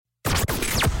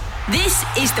This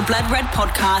is the Blood Red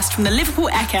podcast from the Liverpool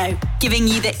Echo, giving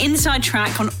you the inside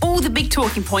track on all the big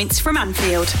talking points from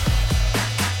Anfield.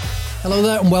 Hello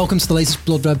there and welcome to the latest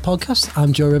Blood Red podcast.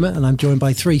 I'm Joe Rimmer and I'm joined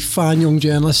by three fine young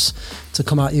journalists to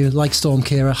come at you like Storm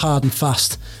Ciara, hard and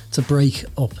fast to break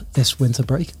up this winter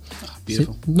break. Oh,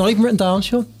 beautiful. So, not even written down,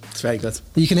 Sean. It's very good.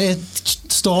 You can hear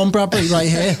Storm Bradbury right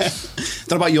here.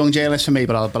 Don't know about young journalists for me,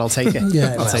 but I'll take it.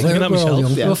 Yeah, I'll take we're, it. we're all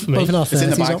young. Yeah. Both in our 30s, It's in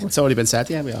the bag. aren't we? It's already been said.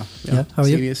 Yeah, we are. Yeah, how are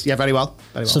you? Serious. Yeah, very well.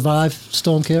 Very well. Survive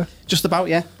Storm Ciara? Just about,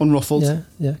 yeah. Unruffled.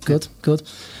 Yeah, good.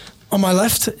 On my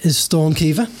left is Storm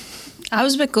Kiva. I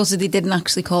was a bit gutted he didn't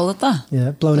actually call it that.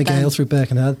 Yeah, blowing a gale through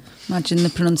Birkenhead. Imagine the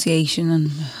pronunciation and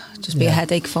just be a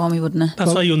headache for me, wouldn't it?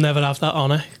 That's why you'll never have that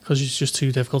honour, because it's just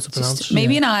too difficult to pronounce.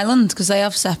 Maybe in Ireland, because they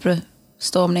have separate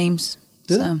storm names.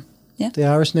 Do so, yeah. The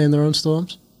Irish name their own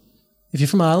storms. If you're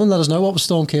from Ireland, let us know. What was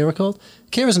Storm Ciara called?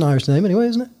 Ciara's an Irish name anyway,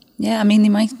 isn't it? Yeah, I mean, they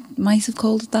might have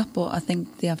called it that, but I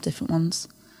think they have different ones.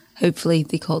 Hopefully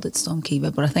they called it Storm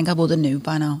Kiva, but I think I would have knew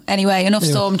by now. Anyway, enough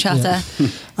storm chatter. Yeah.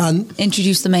 And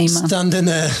introduce the main man.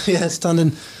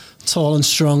 Standing tall and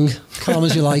strong, calm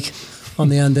as you like. On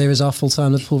the end there is our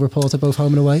full-time Liverpool reporter, both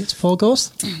home and away. It's Paul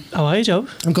Gorst. How are you, Joe?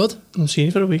 I'm good. I haven't seen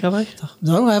you for a week, have I?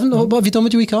 No, I haven't. What have you done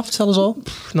with your week off? Tell us all.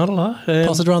 Not a lot.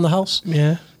 Potted around the house?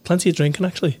 Yeah, plenty of drinking,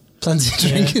 actually. Plenty of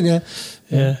drinking,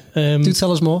 yeah. Do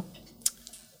tell us more.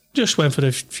 Just went for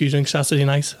a few drinks Saturday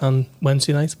night and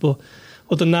Wednesday night, but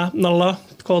other than that, not a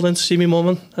lot. Called in to see me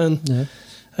mum and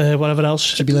whatever else.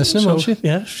 She'll be listening, won't she?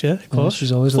 Yeah, of course.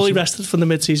 She's always fully listening. rested from the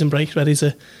mid-season break, ready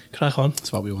to crack on.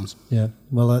 That's what we want. Yeah.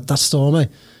 Well, that storm,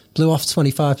 blew off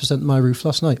 25% of my roof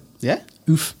last night. Yeah?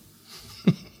 Oof.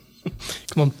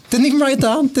 Come on. Didn't even write it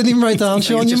down,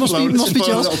 Sean. You must be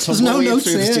jealous. There's no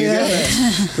notes here.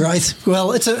 Yeah. Right.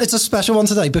 Well, it's a special one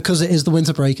today because it is the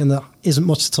winter break and there isn't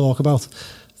much to talk about.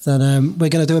 Then we're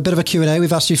going to do a bit of a Q&A.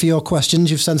 We've asked you for your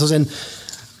questions. You've sent us in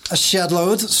a shed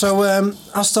load. So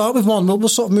I'll start with one. We'll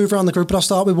sort of move around the group, but I'll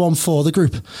start with one for the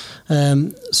group.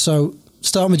 So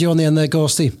starting with you on the end there,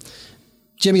 Gorsty.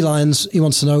 Jimmy Lyons, he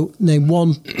wants to know, name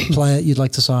one player you'd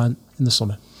like to sign in the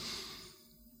summer.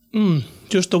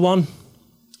 Just the one.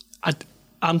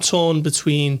 I'm torn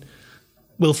between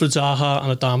Wilfried Zaha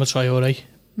and Adama Traore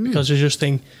because I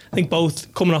think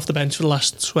both coming off the bench for the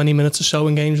last 20 minutes or so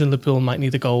in games when Liverpool might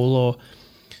need a goal or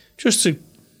just to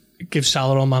give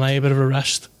Salah or Mane a bit of a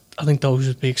rest. I think those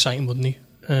would be exciting, wouldn't they?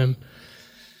 I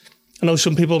know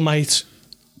some people might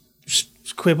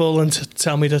quibble and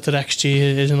tell me that the XG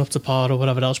isn't up to par or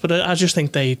whatever else, but I just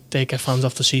think they get fans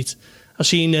off the seat. I've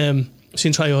seen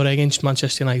Traore against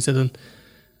Manchester United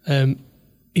and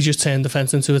he just turned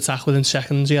defence into attack within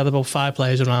seconds. He had about 5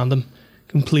 players around him,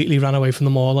 completely ran away from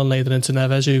them all and laid it into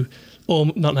Neves,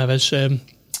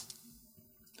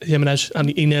 Jimenez, and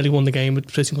he nearly won the game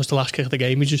with pretty much the last kick of the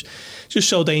game. He's just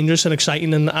so dangerous and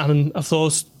exciting, and I've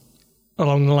thought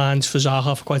along the lines for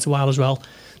Zaha for quite a while as well.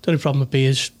 The only problem would be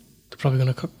is they're probably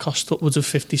going to cost upwards of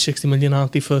 50-60 million,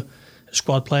 aren't they, for a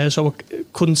squad player, so I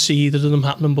couldn't see either of them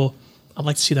happening, but I'd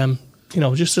like to see them,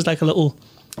 just as like a little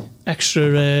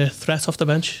extra threat off the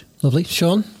bench. Lovely.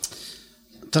 Sean?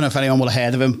 Don't know if anyone will have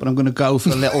heard of him, but I'm going to go for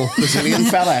a little Brazilian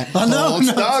fella. No,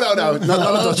 not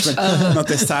a Dutchman. Not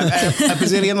this time. A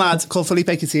Brazilian lad called Felipe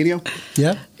Coutinho.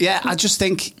 Yeah, I just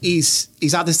think he's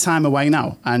had his time away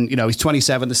now, and he's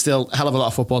 27. There's still a hell of a lot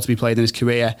of football to be played in his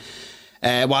career.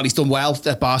 While he's done well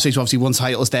at Barca, he's obviously won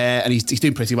titles there, and he's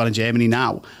doing pretty well in Germany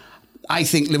now. I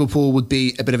think Liverpool would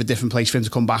be a bit of a different place for him to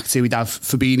come back to. We'd have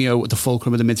Fabinho at the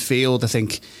fulcrum of the midfield. I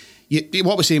think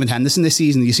what we're seeing with Henderson this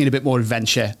season, you've seen a bit more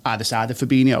adventure either side of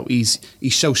Fabinho. He's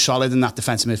so solid in that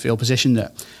defensive midfield position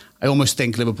that I almost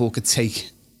think Liverpool could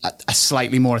take a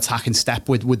slightly more attacking step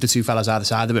with the two fellas either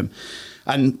side of him.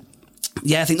 And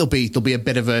yeah, I think there'll be a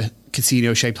bit of a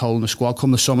Coutinho-shaped hole in the squad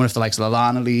come the summer if the likes of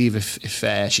Lallana leave, if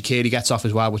Shaqiri gets off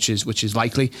as well, which is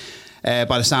likely by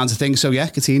the sounds of things. So yeah,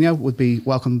 Coutinho would be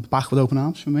welcomed back with open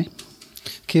arms from me.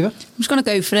 Kiva? I'm just going to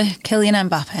go for it. Kylian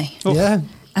Mbappe. Oh. Yeah.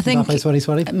 I think, Mbappe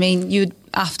 2020. I mean, you'd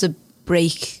have to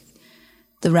break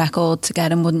the record to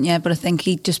get him, wouldn't you? But I think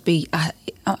he'd just be...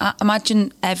 I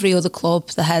imagine every other club,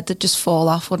 the head would just fall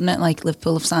off, wouldn't it? Like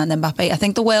Liverpool have signed Mbappe. I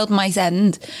think the world might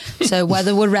end. So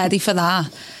whether we're ready for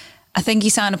that, I think you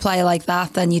sign a player like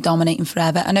that, then you're dominating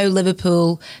forever. I know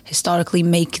Liverpool historically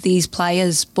make these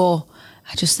players, but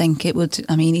I just think it would...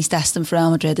 I mean, he's destined for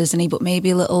Real Madrid, isn't he? But maybe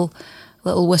a little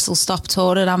whistle-stop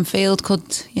tour at Anfield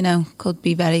could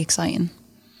be very exciting.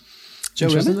 Joe,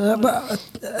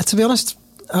 to be honest,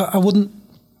 I wouldn't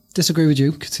disagree with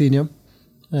you, Coutinho.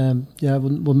 I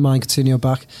wouldn't mind Coutinho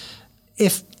back.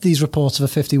 If these reports of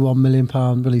a £51 million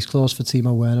release clause for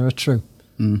Timo Werner are true,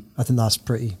 I think that's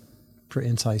pretty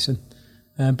enticing.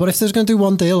 But if there's going to do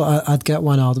one deal, I'd get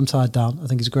Wijnaldum tied down. I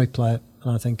think he's a great player,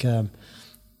 and I think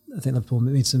Liverpool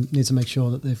need to make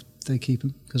sure that they keep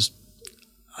him, because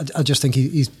I just think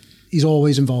he's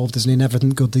always involved, isn't he, in everything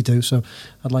good they do. So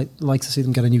I'd like to see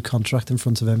them get a new contract in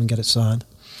front of him and get it signed.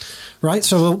 Right,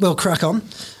 so we'll crack on.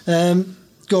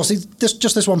 Gorsty,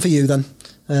 just this one for you then.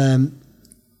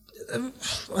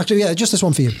 Just this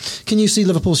one for you. Can you see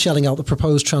Liverpool shelling out the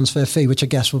proposed transfer fee, which I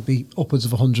guess would be upwards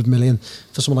of 100 million,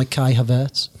 for someone like Kai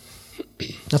Havertz?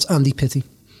 That's Andy Pitty.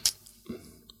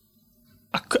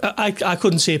 I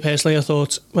couldn't see it personally. I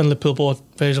thought when Liverpool bought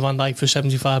Virgil van Dijk for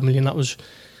 75 million, that was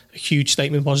a huge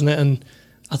statement, wasn't it? And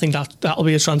I think that'll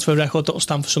be a transfer record that'll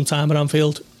stand for some time at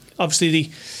Anfield. Obviously,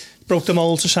 they broke the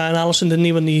mould to sign Alisson, didn't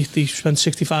they, when they spent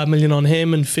 65 million on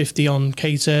him and 50 on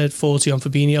Keita, 40 on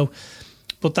Fabinho.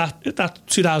 But that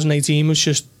 2018 was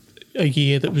just a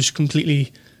year that was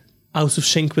completely out of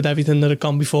sync with everything that had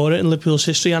gone before it in Liverpool's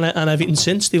history and everything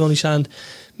since. They've only signed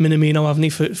Minamino, haven't they,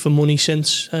 for money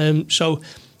since. So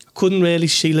I couldn't really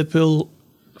see Liverpool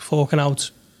forking out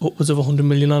upwards of 100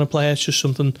 million on a player. It's just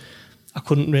something I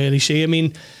couldn't really see. I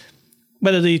mean,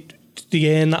 whether they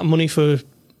earn that money for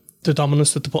the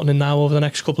dominance that they're putting in now over the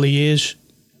next couple of years,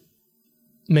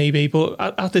 maybe. But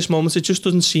at this moment, it just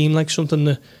doesn't seem like something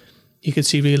that you could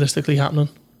see realistically happening.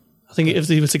 I think if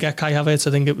they were to get Kai Havertz,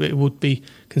 I think it would be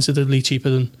considerably cheaper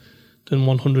than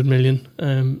 100 million.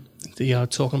 They are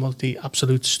talking about the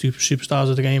absolute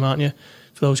superstars of the game, aren't you,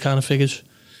 for those kind of figures?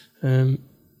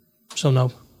 So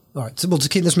no. All right, so to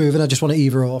keep this moving, I just want to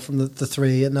either or from the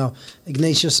three. Now,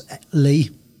 Ignatius Lee,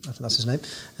 I think that's his name,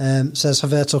 says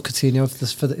Havertz or Coutinho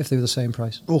if they were the same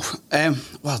price. Well,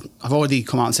 I've already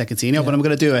come out and said Coutinho, but I'm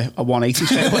going to do a 180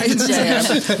 straight away.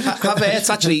 Havertz,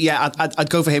 actually, I'd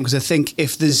go for him, because I think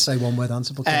if there's... Say one word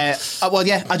answer. I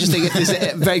just think if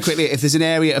there's very quickly, if there's an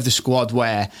area of the squad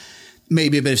where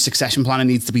maybe a bit of succession planning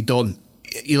needs to be done,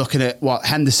 you're looking at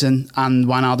Henderson and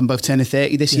Wijnaldum both turning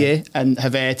 30 this year, and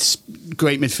Havertz,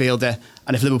 great midfielder,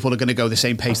 and if Liverpool are going to go the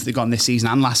same pace that they've gone this season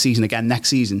and last season again next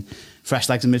season, fresh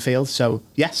legs in midfield. So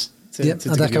yes, I'd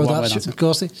echo that.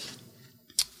 Gorsty?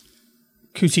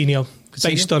 Coutinho,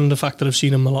 based on the fact that I've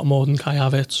seen him a lot more than Kai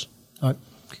Havertz. All right.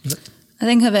 I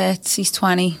think Havertz, he's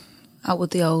 20, out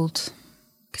with the old.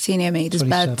 Coutinho made his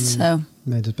bed, so...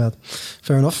 Made his bed.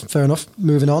 Fair enough.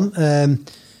 Moving on.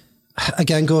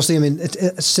 Again, Gorsty, I mean,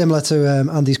 it's similar to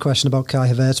Andy's question about Kai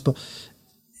Havertz, but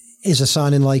is a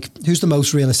signing who's the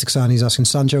most realistic signing? He's asking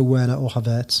Sancho, Werner or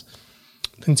Havertz?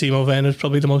 I think Timo Werner is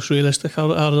probably the most realistic out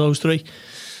of those three.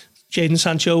 Jadon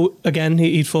Sancho, again,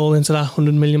 he'd fall into that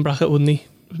 100 million bracket, wouldn't he?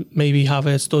 Maybe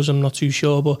Havertz does, I'm not too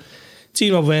sure. But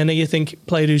Timo Werner, you think,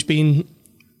 player who's been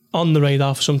on the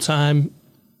radar for some time,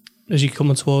 as he's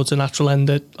coming towards a natural end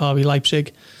at RB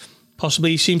Leipzig.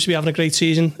 Possibly, he seems to be having a great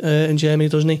season in Germany,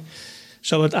 doesn't he?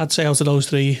 So I'd say out of those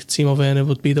three, Timo Werner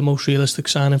would be the most realistic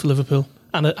signing for Liverpool.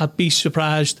 And I'd be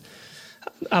surprised,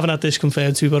 I haven't had this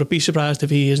confirmed to me, but I'd be surprised if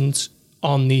he isn't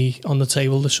on the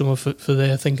table this summer for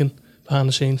their thinking behind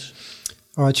the scenes.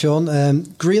 All right, Sean.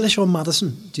 Grealish or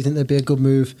Maddison? Do you think they'd be a good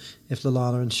move if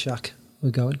Lallana and Shaq were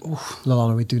going?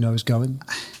 Lallana, we do know, is going.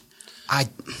 I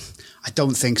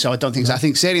don't think so. So. I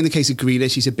think certainly in the case of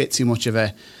Grealish, he's a bit too much of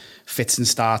a fits and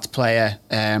starts player.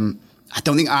 I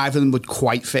don't think either of them would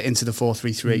quite fit into the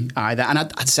 4-3-3 either. And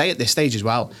I'd say at this stage as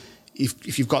well,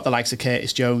 if you've got the likes of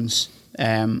Curtis Jones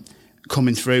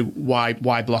coming through, why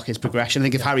block his progression? I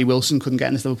think if Harry Wilson couldn't get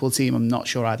in this Liverpool team, I'm not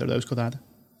sure either of those could either.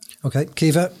 Okay,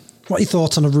 Kiva, what are your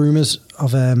thoughts on the rumours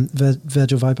of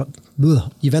Virgil van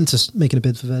Dijk? Juventus making a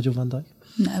bid for Virgil van Dijk?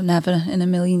 No, never in a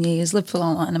million years. Liverpool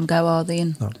aren't letting him go, are they?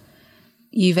 And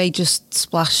Juve just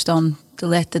splashed on De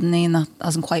Ligt, didn't they? And that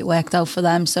hasn't quite worked out for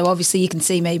them. So obviously you can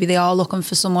see maybe they are looking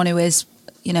for someone who is,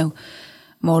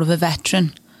 more of a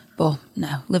veteran. But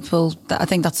no, Liverpool, I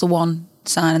think that's the one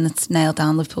signing that's nailed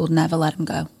down. Liverpool would never let him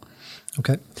go.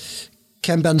 Okay.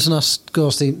 Ken Benson asked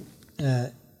Gorsty,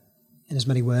 in as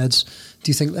many words, do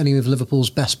you think any of Liverpool's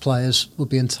best players would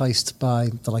be enticed by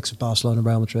the likes of Barcelona,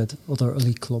 Real Madrid, other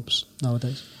elite clubs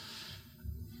nowadays?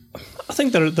 I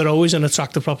think they're always an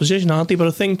attractive proposition, aren't they? But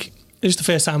I think it's the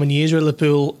first time in years where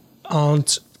Liverpool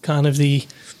aren't kind of the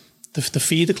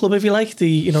feeder club, if you like,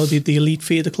 the elite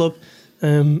feeder club.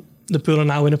 Liverpool are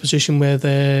now in a position where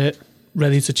they're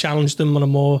ready to challenge them on a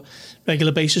more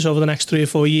regular basis over the next 3 or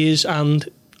 4 years, and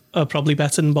are probably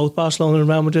better than both Barcelona and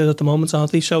Real Madrid at the moment,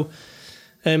 aren't they? So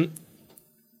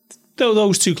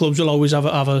those two clubs will always have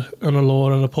an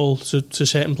allure and a pull to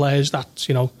certain players. That's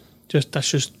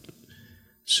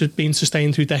just been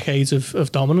sustained through decades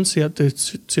of dominance. They had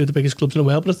two of the biggest clubs in the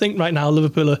world. But I think right now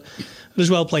Liverpool are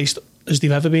as well placed as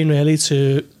they've ever been, really,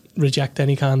 to reject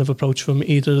any kind of approach from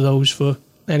either of those for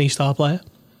any star player.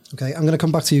 Okay, I'm going to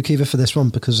come back to you, Kiva, for this one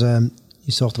because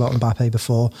you talked about Mbappe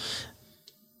before.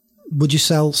 Would you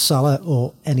sell Salah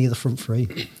or any of the front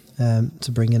three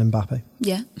to bring in Mbappe?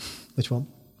 Yeah. Which one?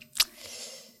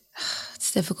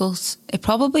 It's difficult.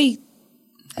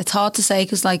 It's hard to say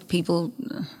because like people,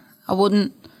 I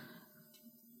wouldn't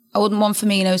want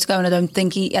Firmino to go, and I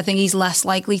think he's less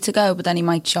likely to go, but then he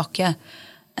might shock you.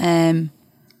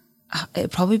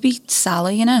 It'd probably be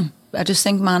Salah, you know. I just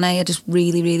think Mane, I just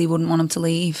really, really wouldn't want him to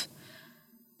leave.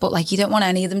 But like, you don't want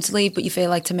any of them to leave, but you feel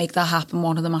like to make that happen,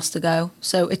 one of them has to go.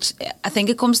 So I think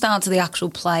it comes down to the actual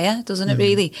player, doesn't it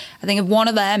really? I think if one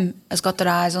of them has got their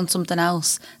eyes on something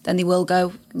else, then they will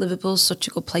go. Liverpool's such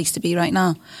a good place to be right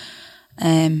now.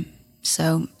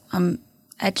 So I'm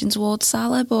edging towards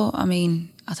Salah, but I mean,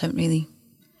 I don't really...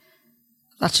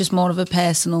 That's just more of a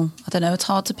personal... I don't know, it's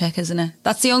hard to pick, isn't it?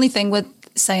 That's the only thing with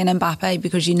saying Mbappe,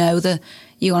 because you know that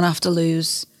you're going to have to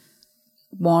lose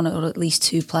one or at least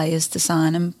two players to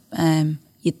sign him,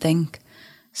 you'd think.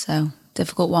 So,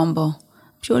 difficult one, but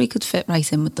I'm sure he could fit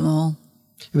right in with them all.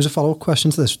 It was a follow-up question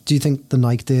to this. Do you think the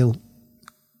Nike deal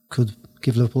could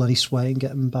give Liverpool any sway in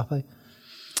getting Mbappe? I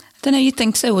don't know, you'd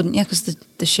think so, wouldn't you? Because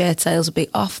the shared sales would be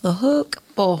off the hook,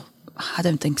 but I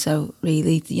don't think so,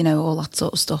 really. You know, all that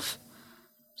sort of stuff.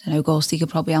 I don't know, Ghosty could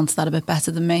probably answer that a bit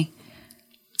better than me.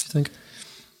 Do you think?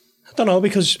 I don't know,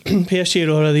 because PSG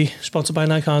are already sponsored by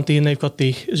Nike, aren't they? And they've got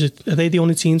are they the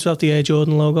only team to have the Air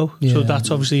Jordan logo? Yeah. So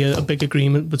that's obviously a big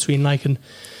agreement between Nike and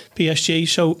PSG.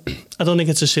 So I don't think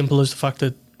it's as simple as the fact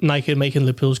that Nike are making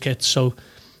Liverpool's kits, so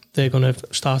they're going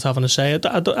to start having a say.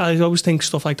 I always think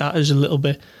stuff like that is a little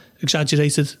bit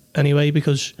exaggerated anyway,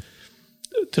 because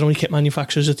they're only kit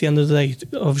manufacturers at the end of the day.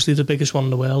 Obviously the biggest one in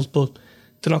the world, but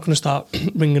they're not going to start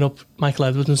ringing up Michael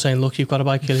Edwards and saying, look, you've got to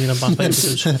buy Kylian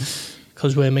Mbappe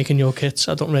because we're making your kits.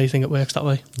 I don't really think it works that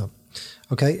way. No.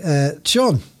 Okay,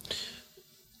 Sean,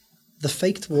 the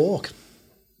faked walk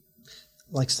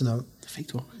likes to know. The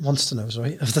faked walk? Wants to know,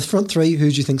 sorry. Of the front three,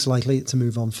 who do you think's likely to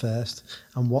move on first?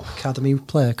 And what academy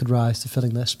player could rise to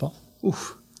filling their spot?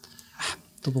 Oof.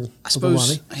 Double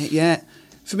whammy. Yeah.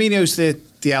 Firmino's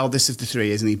the eldest of the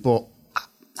three, isn't he? But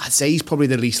I'd say he's probably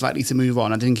the least likely to move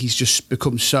on. I think he's just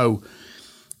become so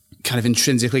kind of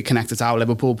intrinsically connected to how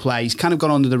Liverpool play. He's kind of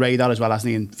gone under the radar as well, hasn't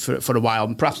he? And for a while,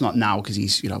 and perhaps not now because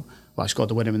he's, he scored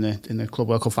the winner in the Club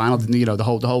World Cup final. The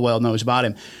whole world knows about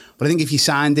him. But I think if you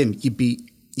signed him, you'd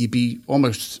be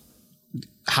almost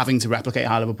having to replicate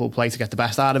how Liverpool play to get the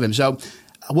best out of him. So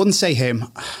I wouldn't say him,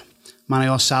 Mane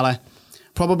or Salah.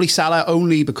 Probably Salah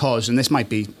only because, and this might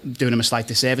be doing him a slight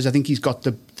disservice, I think he's got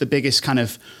the biggest kind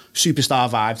of superstar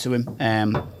vibe to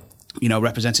him.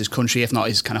 Represents his country, if not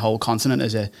his kind of whole continent,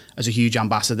 as a huge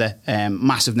ambassador,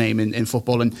 massive name in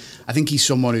football. And I think he's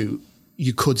someone who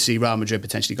you could see Real Madrid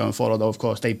potentially going forward, although of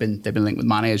course they've been linked with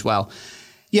Mane as well.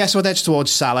 Yeah, so I'd edge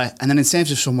towards Salah. And then in terms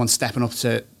of someone stepping up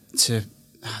to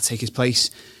take his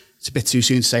place, it's a bit too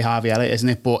soon to say Harvey Elliott, isn't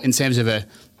it? But in terms of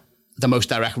the most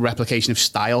direct replication of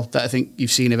style that I think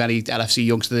you've seen of any LFC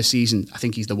youngster this season, I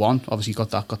think he's the one. Obviously, got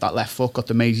that left foot, got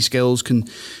the amazing skills, can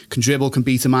dribble, can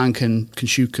beat a man, can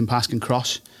shoot, can pass, can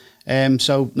cross.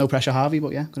 So no pressure, Harvey,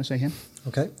 but yeah, going to say him.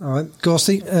 Okay, all right.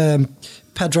 Ghosty,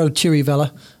 Pedro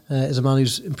Chirivella is a man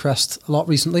who's impressed a lot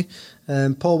recently.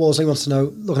 Paul Wolseley wants to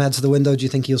know, looking ahead to the window, do you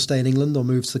think he'll stay in England or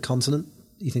move to the continent?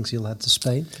 He thinks he'll head to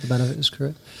Spain for the benefit of his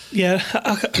career. Yeah,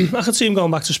 I could see him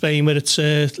going back to Spain, where it's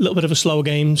a little bit of a slower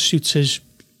game, suits his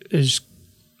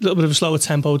little bit of a slower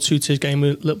tempo, suits his game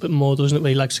a little bit more, doesn't it? Where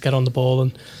he likes to get on the ball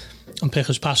and pick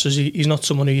his passes. He's not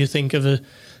someone who you think of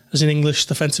as an English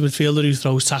defensive midfielder who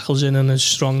throws tackles in and is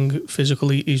strong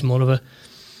physically. He's more of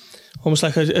almost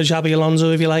like a Xabi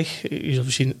Alonso, if you like. He's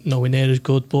obviously nowhere near as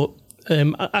good, but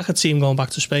I could see him going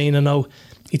back to Spain. I know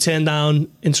he turned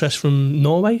down interest from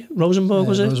Norway, Rosenborg,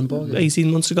 was it? Rosenborg, yeah.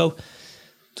 18 months ago.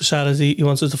 Decided he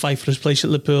wanted to fight for his place at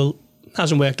Liverpool.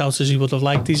 Hasn't worked out as he would have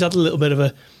liked. He's had a little bit of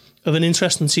an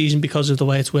interesting season because of the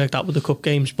way it's worked out with the cup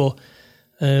games, but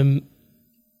I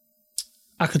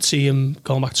could see him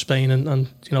going back to Spain and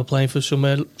playing for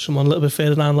someone a little bit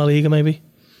further down La Liga, maybe.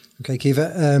 Okay,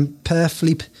 Kiva.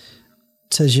 Per-Philippe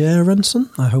Tegerensen,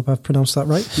 I hope I've pronounced that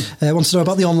right, wants to know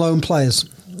about the on-loan players.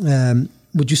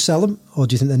 Would you sell them, or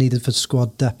do you think they're needed for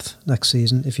squad depth next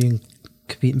season if you're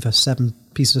competing for 7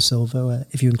 pieces of silver,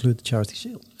 if you include the Charity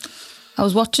Shield? I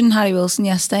was watching Harry Wilson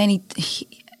yesterday, and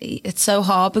it's so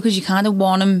hard because you kind of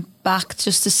want him back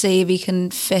just to see if he can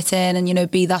fit in and, you know,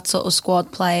 be that sort of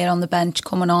squad player on the bench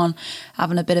coming on,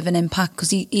 having a bit of an impact,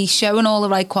 because he's showing all the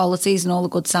right qualities and all the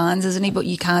good signs, isn't he? But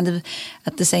you kind of,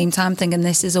 at the same time, thinking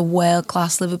this is a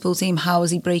world-class Liverpool team. How is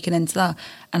he breaking into that?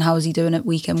 And how is he doing it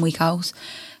week in, week out?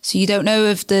 So you don't know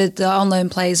if the on-loan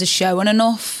players are showing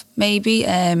enough, maybe.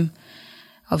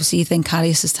 Obviously, you think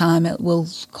Karius's time, it will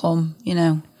come, you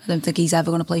know. I don't think he's ever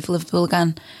going to play for Liverpool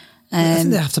again. I think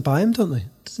they have to buy him, don't they?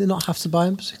 Do they not have to buy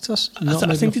him,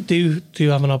 I think they do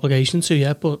have an obligation to,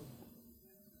 yeah, but...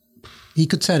 He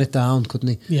could turn it down, couldn't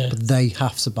he? Yeah. But they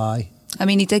have to buy. I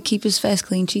mean, he did keep his first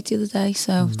clean sheet the other day,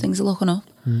 so things are looking up.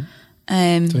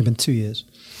 It's only been 2 years.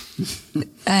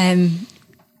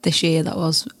 This year, that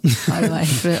was, by the way,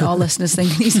 for our listeners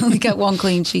thinking he's only got one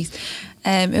clean sheet. Who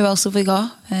else have we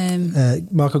got?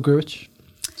 Marko Grujic.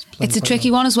 It's a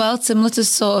tricky one as well. It's similar to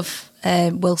sort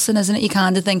of Wilson, isn't it? You're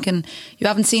kind of thinking you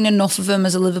haven't seen enough of him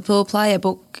as a Liverpool player,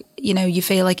 but you know, you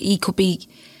feel like he could be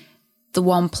the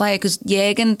one player, because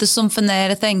Jürgen, there's something there.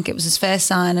 I think it was his first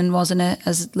signing, wasn't it,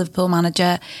 as Liverpool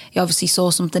manager? He obviously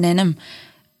saw something in him,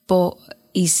 but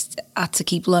he's had to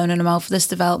keep loaning him out for this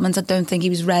development. I don't think he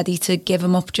was ready to give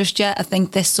him up just yet. I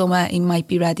think this summer he might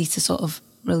be ready to sort of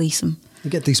release him. You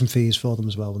get decent fees for them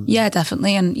as well, wouldn't you? Yeah,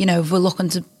 definitely. And you know, if we're looking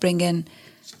to bring in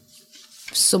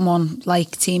someone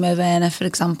like Timo Werner, for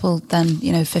example, then,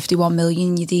 you know, 51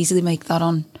 million, you'd easily make that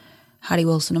on Harry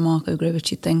Wilson and Marko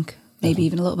Grujic, you'd think. Maybe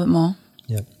even a little bit more.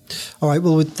 Yeah. All right,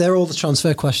 well, they're all the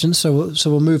transfer questions, so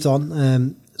we'll move on.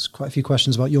 There's quite a few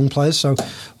questions about young players, so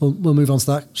we'll move on to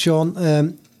that.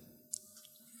 Sean,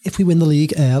 if we win the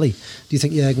league early, do you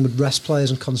think Jürgen would rest players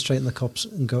and concentrate in the cups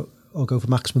and go for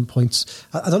maximum points?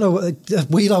 I don't know.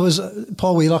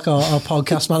 Paul Wheelock, our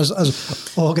podcast man,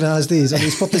 has organised these, and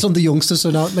he's put this under youngsters,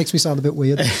 so now it makes me sound a bit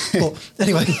weird. But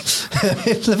anyway,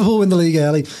 if Liverpool win the league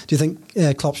early, do you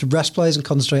think Klopp should rest players and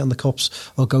concentrate on the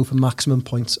cups, or go for maximum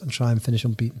points and try and finish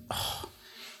unbeaten?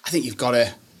 I think you've got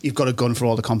a gun for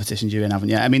all the competitions you're in, haven't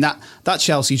you? I mean, that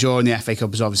Chelsea draw in the FA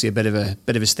Cup was obviously a bit of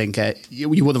a stinker.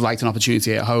 You would have liked an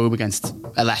opportunity at home against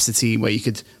a Leicester team where you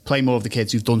could play more of the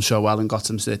kids who've done so well and got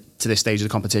them to this stage of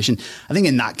the competition. I think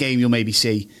in that game you'll maybe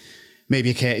see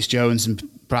a Curtis Jones and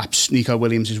perhaps Nico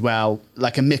Williams as well,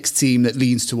 like a mixed team that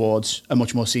leans towards a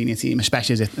much more senior team,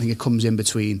 especially as I think it comes in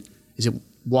between, is it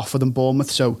Watford and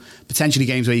Bournemouth? So potentially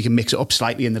games where you can mix it up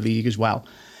slightly in the league as well.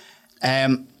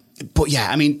 But yeah,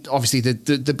 I mean, obviously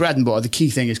the bread and butter, the key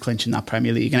thing is clinching that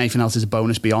Premier League, and anything else is a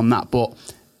bonus beyond that. But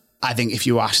I think if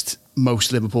you asked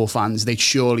most Liverpool fans, they'd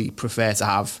surely prefer to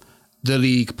have the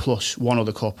league plus one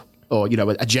other cup, or, you know,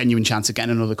 a genuine chance of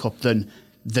getting another cup than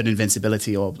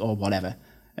invincibility or whatever.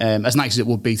 As nice as it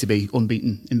would be to be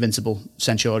unbeaten, invincible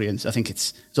Centurions, I think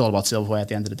it's all about silverware at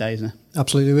the end of the day, isn't it?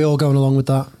 Absolutely. We're all going along with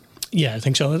that. Yeah, I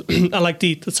think so. I like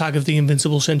the tag of the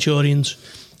invincible Centurions.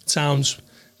 It sounds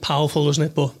powerful, doesn't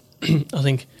it? But I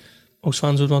think most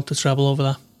fans would want to treble over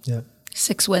that. Yeah.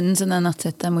 6 wins and then that's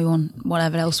it. Then we want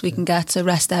whatever else we can get to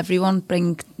rest everyone.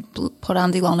 Put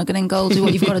Andy Lonergan in goal. Do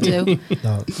what you've got to do.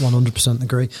 No, 100%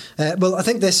 agree. Well, I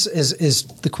think this is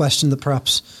the question that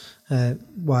perhaps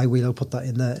why Wheelo put that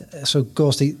in there. So,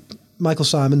 Gorsty, Michael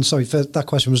Simon, sorry, that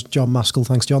question was John Maskell.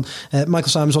 Thanks, John. Michael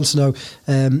Simons wants to know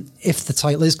if the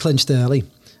title is clinched early,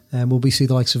 will we see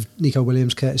the likes of Nico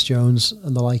Williams, Curtis Jones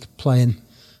and the like playing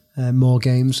more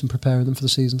games and preparing them for the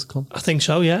season to come? I think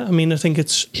so, yeah. I mean, I think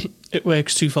it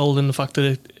works twofold in the fact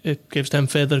that it gives them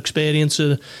further experience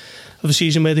of a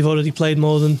season where they've already played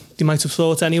more than they might have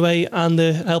thought anyway, and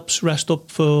it helps rest up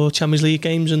for Champions League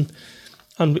games and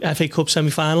FA Cup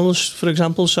semi-finals, for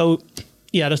example. So,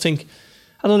 yeah, I don't think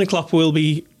Klopp will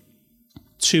be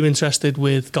too interested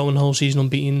with going the whole season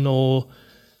unbeaten or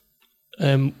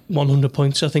 100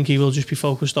 points. I think he will just be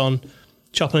focused on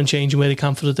chopping and changing where he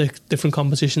can for the different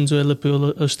competitions where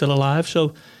Liverpool are still alive.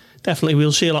 So definitely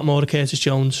we'll see a lot more of Curtis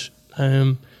Jones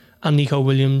and Nico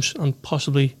Williams and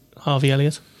possibly Harvey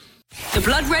Elliott. The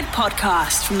Blood Red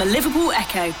Podcast from the Liverpool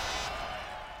Echo.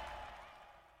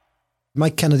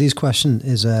 Mike Kennedy's question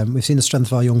is, we've seen the strength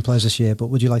of our young players this year, but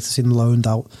would you like to see them loaned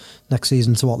out next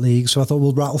season to what league? So I thought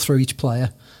we'll rattle through each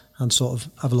player and sort of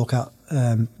have a look at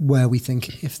where we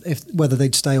think if whether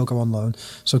they'd stay or go on loan.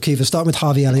 So Kiva, starting with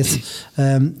Harvey Elliott,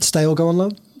 stay or go on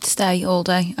loan? Stay all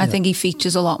day. I think he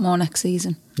features a lot more next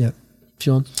season. Yeah.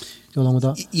 Sean, go along with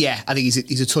that? Yeah, I think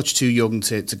he's a touch too young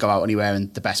to go out anywhere,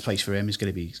 and the best place for him is going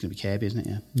to be Kirby, isn't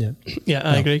it? Yeah,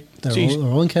 I agree. They're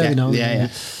all in Kirby now. Yeah.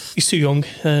 He's too young.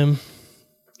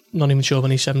 Not even sure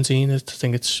when he's 17. I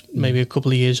think it's maybe a couple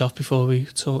of years off before we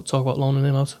talk about loaning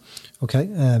him out. Okay,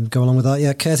 go along with that.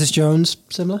 Yeah, Curtis Jones,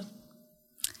 similar?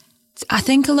 I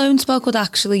think a loan spell could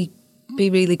actually be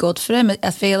really good for him.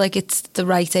 I feel like it's the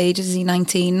right age. Is he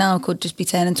 19 now? Could just be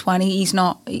turning 20. He's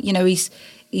not, you know, he's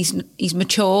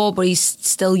mature, but he's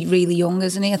still really young,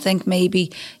 isn't he? I think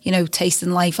maybe, you know,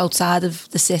 tasting life outside of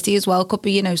the city as well could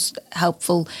be, you know,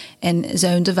 helpful in his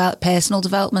own personal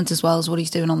development as well as what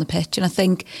he's doing on the pitch. And I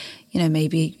think, you know,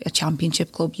 maybe a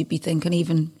championship club, you'd be thinking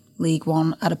even League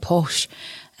One at a push.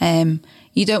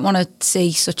 You don't want to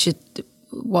see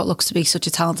what looks to be such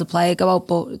a talented player go out,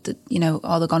 but, you know,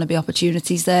 are there going to be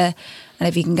opportunities there? And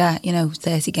if you can get, you know,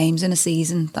 30 games in a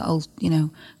season, that'll, you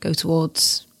know, go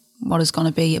towards what is going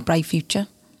to be a bright future.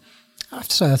 I have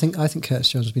to say, I think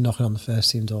Curtis Jones will be knocking on the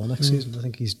first team door next season.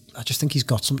 I just think he's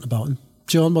got something about him.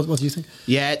 John, what do you think?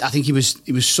 Yeah, I think he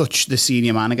was such the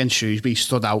senior man against Shrewsbury. He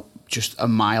stood out just a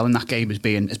mile in that game as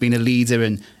being a leader,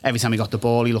 and every time he got the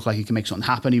ball, he looked like he could make something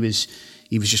happen. He was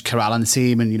just corralling the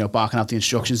team and, you know, barking out the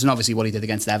instructions. And obviously what he did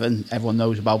against Everton, everyone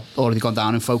knows about, already gone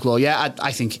down in folklore. Yeah,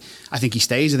 I think he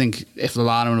stays. I think if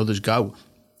Lallana and others go,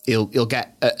 he'll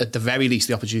get at the very least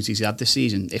the opportunities he had this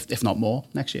season, if not more,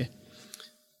 next year.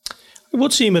 It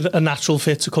would seem a natural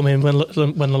fit to come in when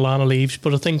Lallana leaves,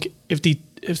 but I think if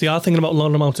they are thinking about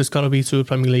loaning him out, it's got to be to a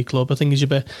Premier League club. I think he's a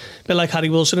bit like Harry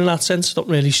Wilson in that sense. I don't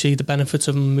really see the benefits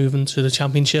of him moving to the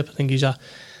Championship. I think he's at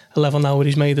a level now where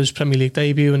he's made his Premier League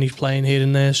debut and he's playing here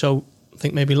and there, so I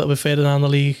think maybe a little bit further down the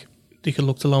league they could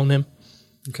look to loan him.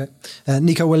 Okay.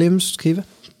 Nico Williams, Kiva?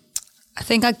 I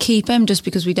think I'd keep him just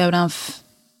because we don't have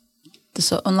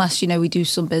unless, you know, we do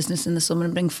some business in the summer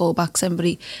and bring full-backs in, but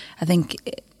I think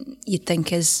you'd think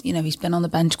he's been on the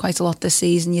bench quite a lot this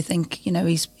season. You think, you know,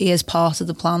 he is part of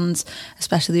the plans,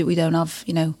 especially that we don't have,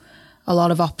 you know, a lot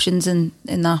of options in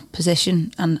that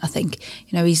position. And I think,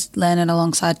 you know, he's learning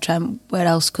alongside Trent. Where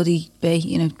else could he be?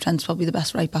 You know, Trent's probably the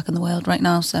best right back in the world right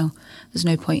now, so there's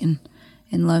no point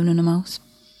in loaning him out.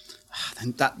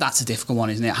 That's a difficult one,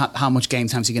 isn't it? How much game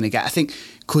time is he going to get? I think,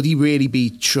 could he really be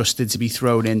trusted to be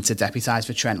thrown in to deputise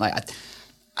for Trent? Like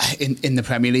in the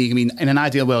Premier League, I mean, in an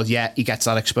ideal world, yeah, he gets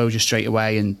that exposure straight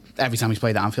away, and every time he's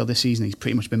played at Anfield this season, he's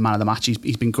pretty much been man of the match. He's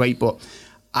been great, but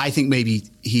I think maybe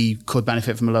he could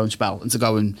benefit from a loan spell and to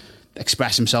go and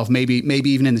express himself, maybe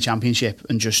even in the Championship,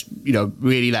 and just, you know,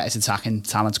 really let his attacking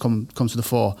talents come to the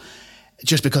fore.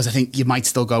 Just because I think you might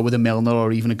still go with a Milner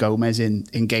or even a Gomez in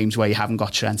games where you haven't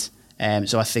got Trent.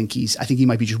 So I think he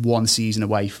might be just one season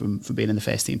away from being in the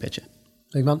first team picture.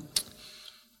 Big man.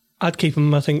 I'd keep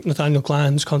him. I think Nathaniel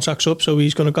Klein's contract's up, so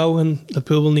he's going to go, and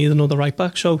Liverpool will need another right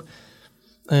back. So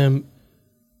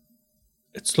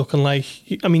it's looking like,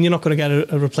 I mean, you're not going to get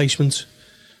a replacement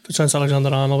for Trent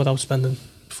Alexander-Arnold without spending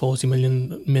 40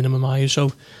 million minimum, are you?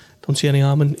 So don't see any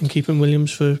harm in keeping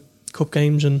Williams for cup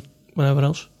games and whatever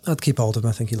else. I'd keep Oldham.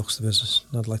 I think he looks the business.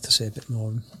 I'd like to see a bit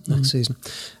more next season.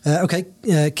 Okay,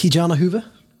 Ki-Jana Hoever.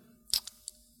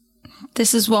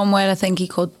 This is one where I think he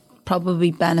could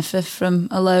probably benefit from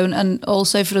a loan, and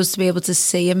also for us to be able to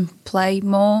see him play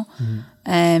more.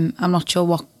 I'm not sure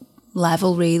what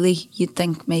level really. You'd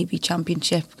think maybe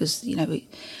Championship, because, you know,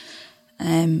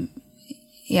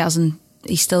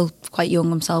 he's still quite young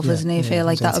himself, isn't he? I feel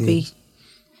like that would be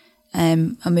a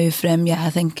move for him. Yeah, I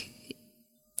think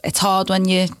it's hard when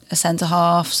you're a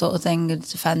centre-half sort of thing, a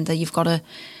defender. You've got to,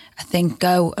 I think,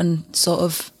 go and sort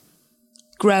of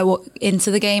grow into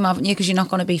the game, haven't you? Because you're not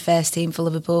going to be first team for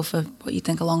Liverpool for what you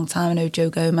think a long time. I know Joe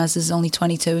Gomez is only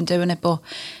 22 and doing it, but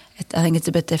I think it's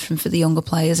a bit different for the younger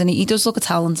players. And he does look a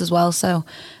talent as well, so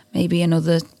maybe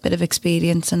another bit of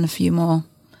experience and a few more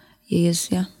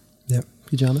years, yeah. Yeah,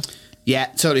 Ki-Jana? Yeah,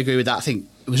 totally agree with that. I think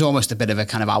it was almost a bit of a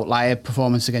kind of outlier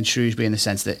performance against Shrewsbury, in the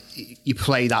sense that you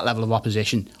play that level of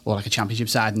opposition, or like a Championship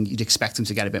side, and you'd expect them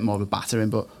to get a bit more of a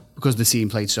battering, but because the team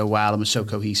played so well and was so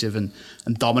cohesive and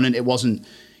dominant, he wasn't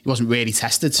really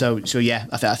tested. So yeah,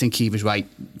 I think he was right.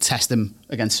 Test him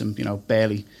against some, you know,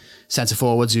 barely centre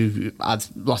forwards who had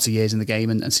lots of years in the game,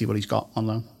 and see what he's got on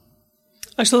loan.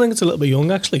 I still think it's a little bit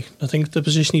young, actually. I think the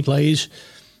position he plays,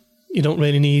 you don't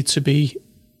really need to be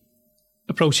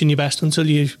approaching your best until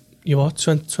you're what,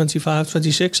 25,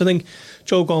 26. I think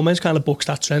Joe Gomez kind of bucks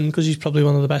that trend, because he's probably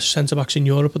one of the best centre-backs in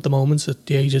Europe at the moment at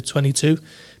the age of 22.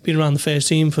 Been around the first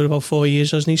team for about 4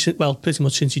 years, hasn't he? Well, pretty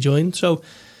much since he joined. So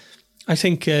I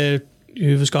think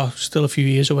Hoover's got still a few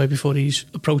years away before he's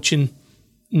approaching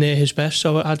near his best,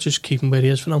 so I'd just keep him where he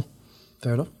is for now.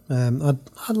 Fair enough.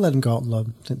 I'd let him go out and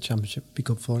loan. I think the Championship would be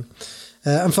good for him.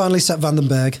 And finally, Sepp van den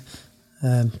Berg.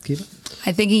 Kiva?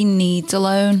 I think he needs a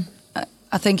loan.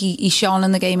 I think he shone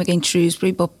in the game against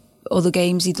Shrewsbury, but other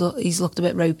games he's looked a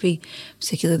bit ropey,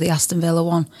 particularly the Aston Villa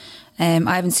one.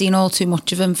 I haven't seen all too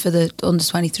much of him for the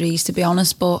under-23s, to be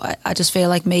honest, but I just feel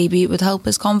like maybe it would help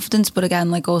his confidence. But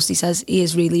again, like Gorsty says, he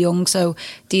is really young, so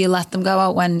do you let them go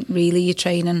out when really you're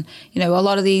training? You know, a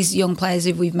lot of these young players,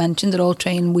 if we've mentioned, are all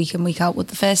training week in, week out with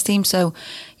the first team, so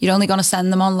you're only going to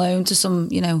send them on loan to some,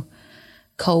 you know,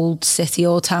 cold city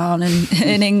or town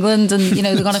in England, and you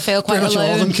know they're going to feel quite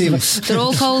alone. They're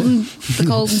all cold and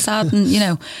sad, and you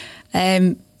know,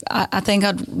 I think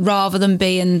I'd rather them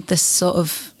be in this sort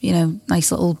of, you know,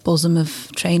 nice little bosom of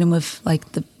training with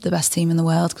like the best team in the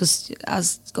world, because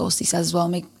as Gorsty says as well,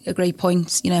 make a great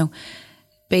point, you know,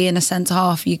 being a centre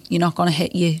half, you're not going to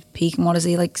hit your peak. And what is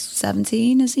he, like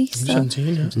 17? Is he still?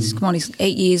 17, yeah. Come on, he's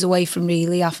 8 years away from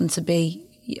really having to be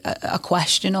a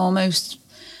question almost.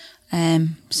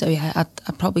 So yeah,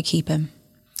 I'd probably keep him.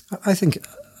 I think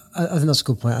that's a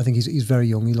good point. I think he's very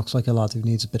young. He looks like a lad who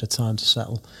needs a bit of time to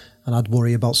settle, and I'd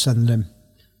worry about sending him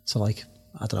to, like,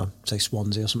 I don't know, say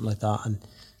Swansea or something like that, and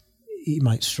he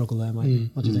might struggle there. What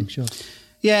do you think, Sean?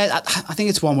 Yeah, I think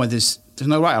it's one where there's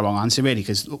no right or wrong answer really,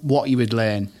 because what you would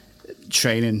learn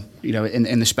training, you know,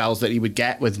 in the spells that he would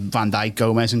get with Van Dijk,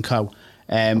 Gomez and co.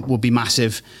 Would be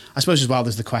massive. I suppose as well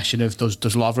there's the question of does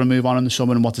Lovren move on in the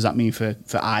summer, and what does that mean for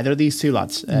either of these two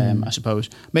lads? I suppose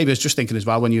maybe I was just thinking as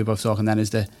well when you were both talking then,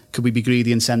 could we be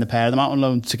greedy and send a pair of them out on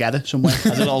loan together somewhere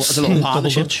as a little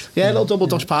partnership? Yeah, a little double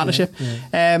Dutch partnership.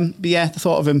 But yeah, the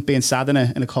thought of him being sad in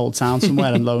a cold town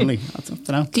somewhere and lonely, I don't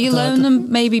know. Do you loan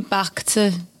them maybe back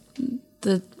to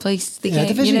the place they came?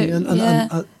 Division, you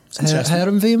know,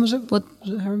 Herenveen, was it? Was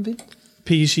it Herenveen?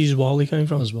 PSG's Wall he came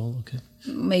from as well. Okay.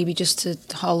 Maybe just to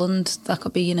Holland, that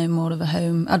could be, you know, more of a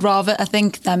home. I'd rather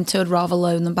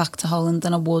loan them back to Holland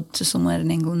than I would to somewhere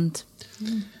in England.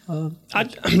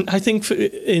 I think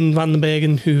in Van den Berg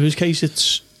and Hoover's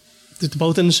case, they're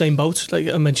both in the same boat. Like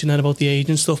I mentioned there about the age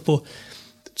and stuff, but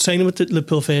same with the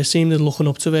Liverpool first team, they're looking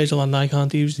up to Virgil van Dijk,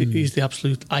 aren't he? He's the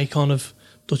absolute icon of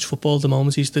Dutch football at the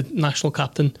moment. He's the national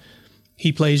captain.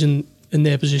 He plays in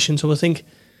their position, so I think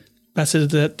better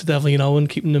the devil, you know, and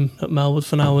keeping them at Melwood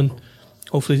for now, and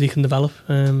hopefully they can develop,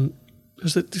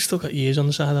 because they've still got years on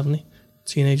the side, haven't they?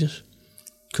 Teenagers.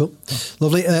 Cool.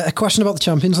 Lovely. A question about the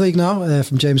Champions League now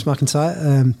from James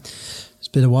McIntyre. It's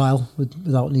been a while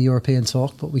without any European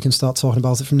talk, but we can start talking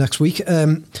about it from next week.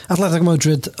 Atletico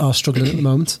Madrid are struggling at the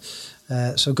moment.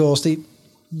 So Gorsty,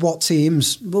 what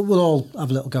teams, we'll all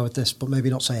have a little go at this, but maybe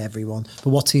not say everyone, but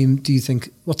what teams do you think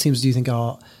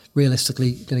are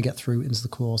realistically going to get through into the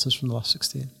quarters from the last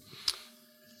 16?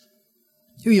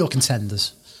 Who are your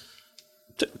contenders?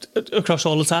 Across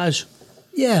all the ties?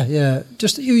 Yeah.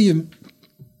 Just who are your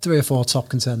 3 or 4 top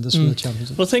contenders for the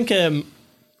Champions League? Well,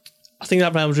 I think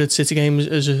that Real Madrid City game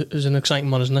is an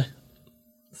exciting one, isn't it?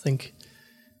 I think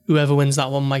whoever wins that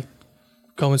one might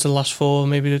go into the last 4,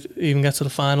 maybe even get to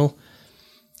the final.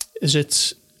 Is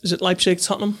it Leipzig,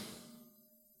 Tottenham?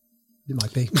 It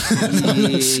might be.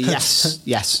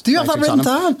 Yes. Do you have that written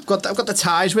down? I've got the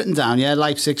ties written down. Yeah,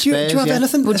 Leipzig, Spurs. Do you have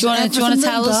anything? Do you want to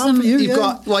tell us them? You've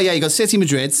got City,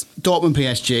 Madrid, Dortmund,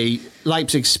 PSG,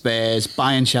 Leipzig, Spurs,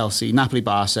 Bayern, Chelsea, Napoli,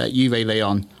 Barca, Juve,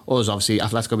 Lyon. Us, obviously,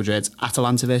 Atletico Madrid,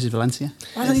 Atalanta versus Valencia.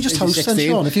 Why don't you just host then,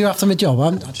 Sean? If you're after my job,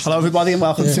 hello everybody and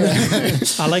welcome to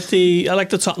it. I like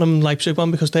the Tottenham Leipzig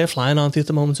one because they're flying, aren't they, at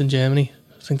the moment in Germany?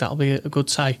 I think that'll be a good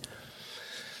tie.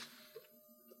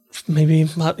 Maybe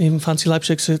even fancy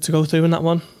Leipzig to go through in that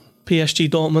one. PSG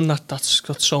Dortmund, that's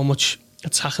got so much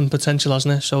attacking potential,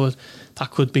 hasn't it? So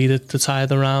that could be the tie of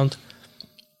the round.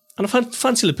 And I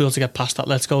fancy Liverpool to get past that.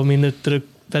 Let's go. I mean, they're a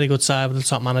very good side with the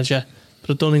top manager,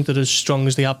 but I don't think they're as strong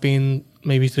as they have been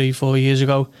maybe 3-4 years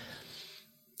ago.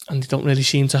 And they don't really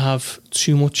seem to have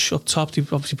too much up top.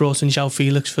 They've obviously brought in João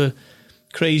Felix for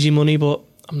crazy money, but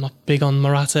I'm not big on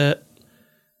Morata.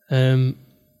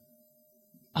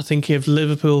 I think if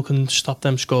Liverpool can stop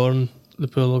them scoring,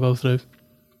 Liverpool will go through.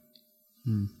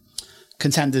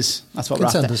 Contenders, that's what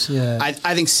contenders, we're after. Yeah.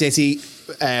 I think City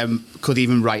could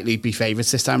even rightly be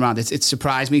favourites this time around. It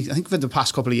surprised me. I think for the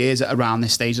past couple of years, around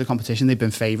this stage of the competition, they've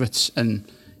been favourites, and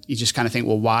you just kind of think,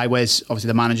 well, why? Where's obviously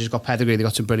the manager's got pedigree, they've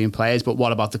got some brilliant players, but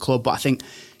what about the club? But I think,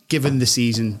 given the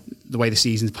season, the way the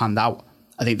season's panned out,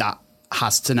 I think that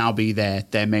has to now be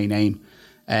their main aim.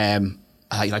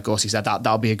 Like Gorsty said,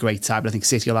 that'll be a great tie, but I think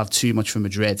City will have too much for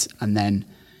Madrid, and then,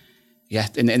 yeah,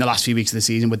 in the last few weeks of the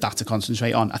season, with that to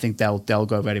concentrate on, I think they'll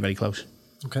go very, very close.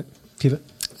 Okay, keep it.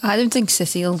 I don't think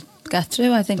City will get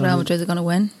through. I think Real Madrid are going to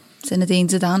win. Zinedine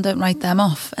Zidane, don't write them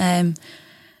off.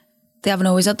 They haven't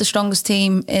always had the strongest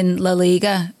team in La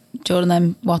Liga. During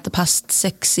them, the past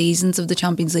 6 seasons of the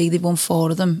Champions League, they've won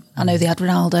 4 of them. I know they had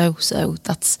Ronaldo, so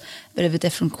that's a bit of a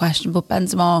different question, but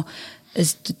Benzema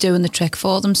is doing the trick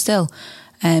for them still.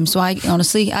 So I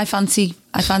fancy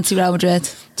Real Madrid.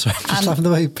 Sorry, I'm just laughing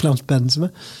the way you pronounce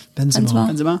Benzema.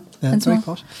 Benzema. Yeah, Benzema. very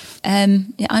posh.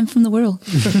 Yeah, I'm from the world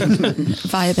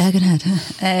via Birkenhead.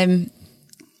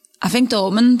 I think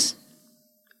Dortmund.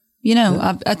 You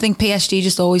know, I think PSG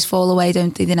just always fall away,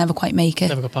 don't they? They never quite make it.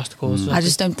 Never got past the quarters. I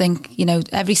just don't think, you know,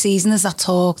 every season there's that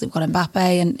talk. They've got Mbappe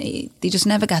and they just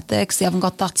never get there because they haven't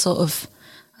got that sort of,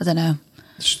 I don't know.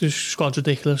 The squad's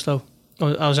ridiculous though.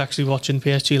 I was actually watching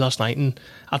PSG last night and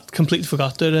I'd completely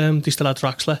forgot that they still had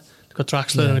Draxler. They got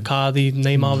Draxler and Icardi.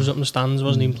 Neymar was up in the stands,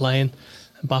 wasn't even playing.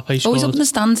 Mbappe scored. Oh, he's up in the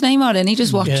stands, Neymar, isn't he?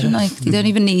 Just watching, like, they don't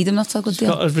even need him. That's a good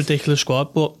deal. Got a ridiculous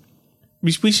squad, but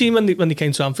we see when they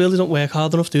came to Anfield, they don't work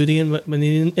hard enough, do they? And when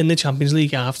they're in the Champions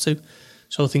League, you have to.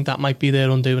 So I think that might be their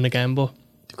undoing again, but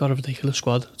they've got a ridiculous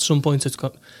squad. At some point,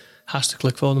 has to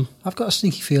click for them. I've got a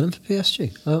sneaky feeling for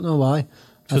PSG. I don't know why.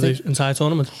 For the entire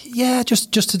tournament? Yeah,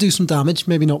 just to do some damage.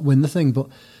 Maybe not win the thing, but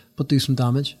do some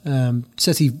damage.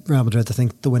 City, Real Madrid, I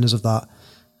think the winners of that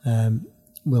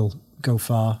will go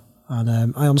far.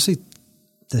 And I honestly,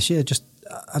 this year,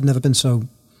 I've never been so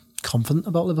confident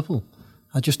about Liverpool.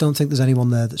 I just don't think there's anyone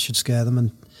there that should scare them.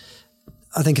 And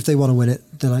I think if they want to win it,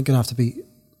 they're going to have to beat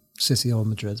City or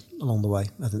Madrid along the way.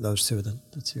 I think those two are the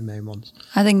two main ones.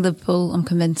 I think Liverpool, I'm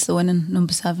convinced, they're winning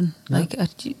number 7. Yeah. Like,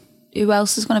 who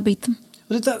else is going to beat them?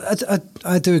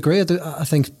 I do agree. I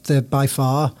think they're by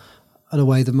far and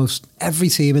away the most. Every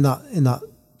team in that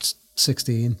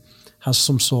 16 has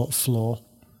some sort of flaw,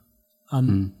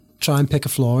 and try and pick a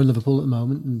flaw in Liverpool at the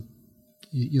moment, and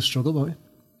you struggle, won't you?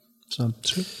 So,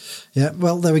 yeah.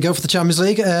 Well, there we go for the Champions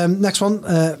League. Next one,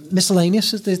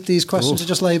 miscellaneous. These questions are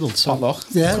just labelled. So, potluck.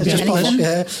 Yeah, it's just potluck.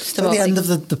 Yeah, it's at the end of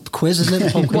the quiz, isn't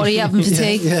it? What are you having for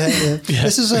tea? Yeah.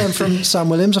 This is from Sam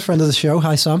Williams, a friend of the show.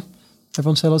 Hi, Sam.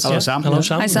 Everyone say hello to Sam. Hello,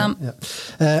 Sam. Hi, Sam.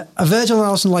 Yeah. Are Virgil and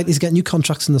Alisson likely to get new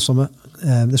contracts in the summer?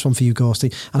 This one for you,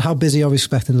 Gorsty. And how busy are we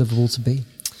expecting Liverpool to be?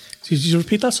 Did you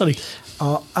repeat that? Sorry.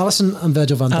 Are Alisson and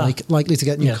Virgil van Dijk likely to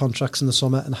get new contracts in the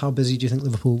summer? And how busy do you think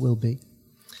Liverpool will be?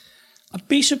 I'd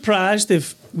be surprised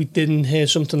if we didn't hear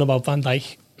something about Van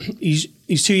Dijk.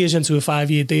 He's 2 years into a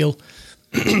 5-year deal.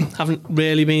 Haven't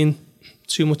really been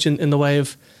too much in the way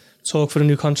of talk for a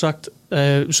new contract.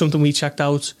 Something we checked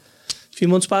out a few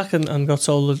months back and got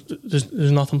told that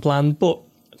there's nothing planned. But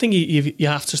I think you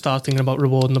have to start thinking about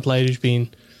rewarding the player who's been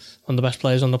one of the best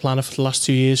players on the planet for the last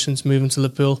 2 years since moving to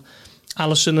Liverpool.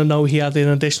 Alisson, I know he had an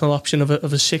additional option of a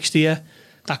 6th year.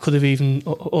 That could have even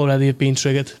already been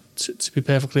triggered, to be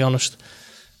perfectly honest.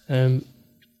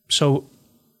 So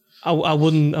I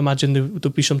wouldn't imagine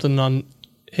there'd be something on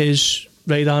his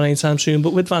radar anytime soon.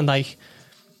 But with Van Dijk,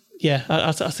 yeah,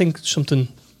 I think something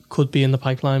could be in the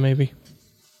pipeline maybe.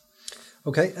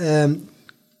 Okay.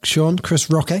 Sean, Chris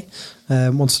Roque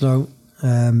wants to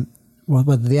know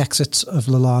whether the exits of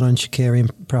Lallana and Shaqiri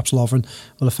and perhaps Lovren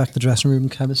will affect the dressing room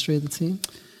chemistry of the team.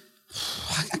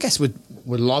 I guess with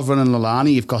Lovren and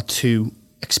Lallana, you've got two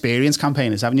experienced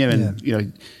campaigners, haven't you? And you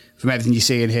know, from everything you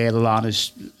see in here,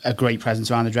 Lallana's a great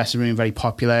presence around the dressing room, very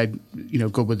popular. You know,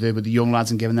 good with the young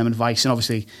lads and giving them advice. And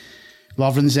obviously,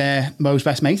 Lovren's Mo's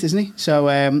best mate, isn't he? So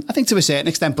I think to a certain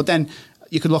extent, but then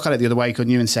you could look at it the other way,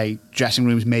 couldn't you, and say dressing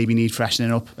rooms maybe need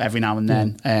freshening up every now and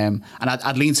then. And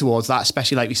I'd lean towards that,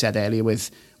 especially like we said earlier,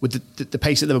 with the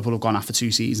pace that Liverpool have gone at for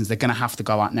 2 seasons, they're going to have to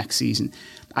go at next season.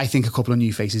 I think a couple of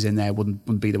new faces in there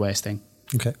wouldn't be the worst thing.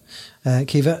 Okay.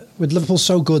 Kiva, with Liverpool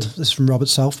so good, this is from Robert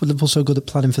Self, with Liverpool so good at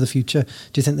planning for the future,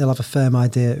 do you think they'll have a firm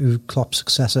idea who Klopp's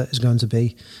successor is going to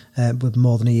be with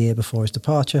more than a year before his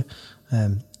departure?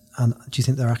 And do you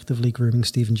think they're actively grooming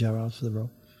Steven Gerrard for the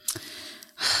role?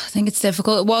 I think it's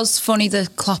difficult. It was funny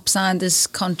that Klopp signed his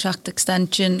contract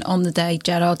extension on the day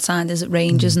Gerrard signed his at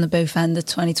Rangers and they both ended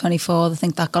 2024. I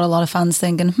think that got a lot of fans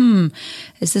thinking,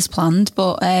 is this planned?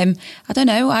 But I don't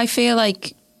know. I feel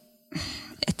like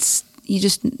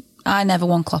I never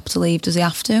want Klopp to leave. Does he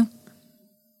have to?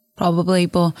 Probably,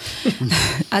 but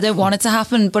I don't want it to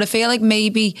happen. But I feel like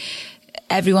maybe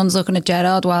everyone's looking at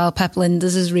Gerrard while Pep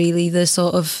Linders is really the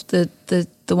sort of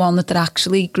the one that they're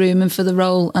actually grooming for the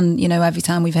role. And, you know, every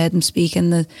time we've heard him speak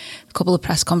in the couple of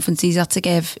press conferences he's had to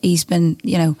give, he's been,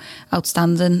 you know,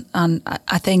 outstanding. And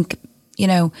I think, you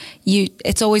know,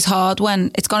 it's always hard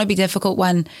it's going to be difficult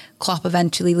when Klopp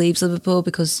eventually leaves Liverpool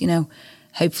because, you know,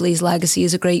 hopefully his legacy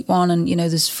is a great one and, you know,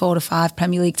 there's 4 or 5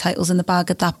 Premier League titles in the bag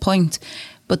at that point.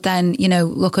 But then, you know,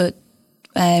 look at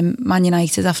Man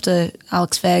United after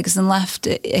Alex Ferguson left,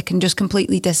 it can just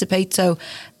completely dissipate. So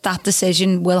that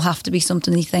decision will have to be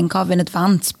something you think of in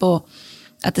advance. But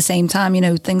at the same time, you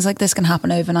know, things like this can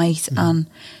happen overnight and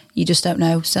you just don't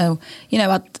know. So, you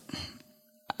know,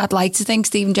 I'd like to think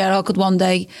Steven Gerrard could one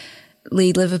day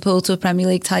lead Liverpool to a Premier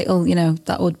League title, you know,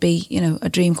 that would be, you know, a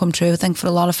dream come true, I think, for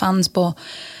a lot of fans. But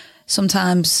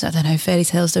sometimes, I don't know, fairy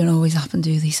tales don't always happen,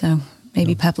 do they? So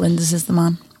maybe Pep Lijnders is the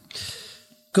man.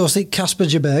 Ghosty, Kasper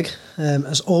Dolberg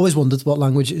has always wondered what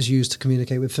language is used to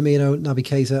communicate with Firmino, Naby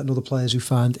Keita and other players who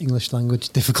find English language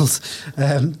difficult.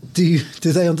 Do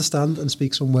they understand and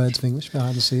speak some words of English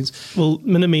behind the scenes? Well,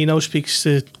 Minamino speaks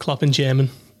to Klopp in German.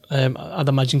 I'd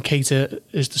imagine Keita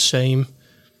is the same.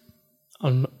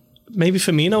 And maybe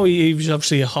Firmino, he was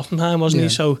obviously a Hoffenheim, wasn't he?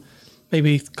 So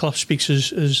maybe Klopp speaks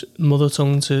his mother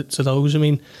tongue to those. I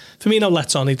mean, Firmino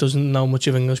lets on, he doesn't know much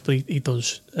of English, but he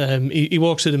does. He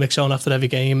walks through the mix zone after every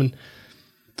game and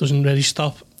doesn't really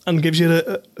stop and gives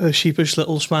you a sheepish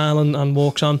little smile and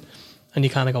walks on. And you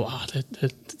kind of go,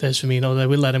 there's Firmino there,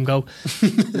 we'll let him go.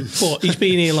 But he's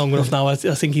been here long enough now. I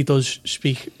think he does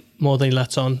speak more than he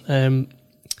lets on.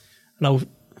 Now,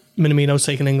 Minamino's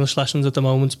taking English lessons at the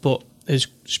moment, but is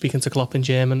speaking to Klopp in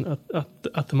German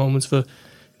at the moment for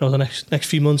the next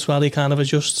few months while he kind of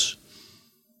adjusts.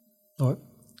 All right.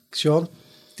 Sean,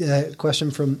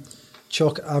 question from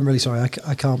Chuck. I'm really sorry,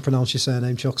 I can't pronounce your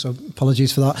surname, Chuck, so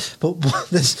apologies for that. But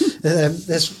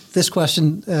this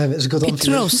question is a good one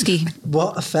for you.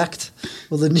 What effect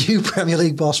will the new Premier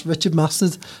League boss, Richard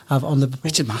Masters, have on the...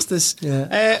 Richard Masters?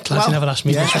 Yeah. Glad you never asked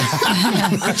me this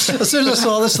one. As soon as I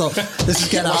saw this, this is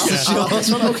getting asked to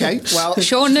Sean. Okay, well...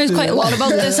 Sean knows quite a lot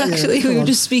about this, actually. We were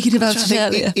just speaking about it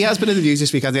earlier. He has been in the news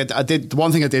this week. I did. The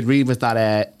one thing I did read was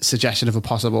that suggestion of a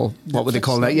possible, what would they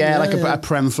call it? A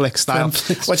Prem Flick style.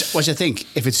 Which I think,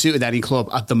 if it suited any club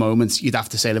at the moment, you'd have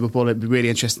to say Liverpool. It'd be really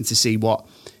interesting to see what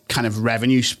kind of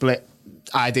revenue split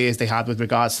ideas they had with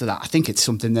regards to that. I think it's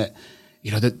something that,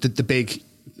 the big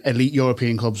elite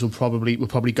European clubs will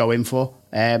probably go in for.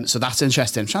 So that's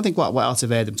interesting. I'm trying to think what else I've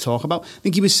heard him talk about. I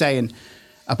think he was saying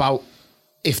about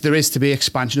if there is to be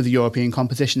expansion of the European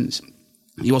competitions,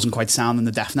 he wasn't quite sounding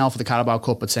the death knell for the Carabao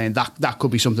Cup, but saying that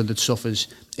could be something that suffers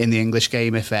in the English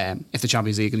game if the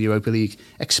Champions League and the Europa League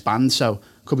expand. So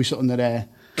could be something that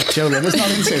Joe Rivers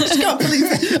not into.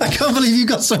 I can't believe you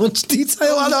got so much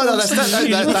detail. No, that's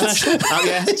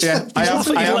yeah.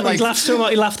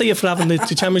 He laughed at you for having the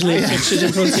Champions League fixtures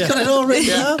in front of you. Got it all written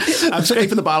down. I'm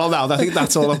scraping the barrel now. I think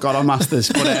that's all I've got on Masters.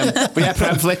 But yeah,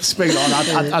 Prem Flicks, bring it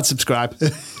on. I'd subscribe.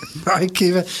 Right,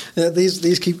 Kiva.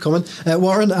 These keep coming.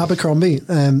 Warren Abercrombie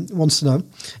wants to know.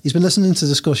 He's been listening to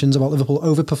discussions about Liverpool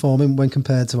overperforming when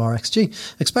compared to our XG,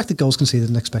 expected goals conceded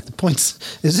and expected points.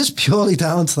 Is this purely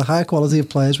down to the higher quality of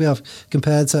players we have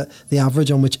compared to the average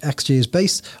on which XG is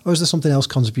based, or is there something else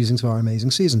contributing to our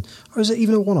amazing season, or is it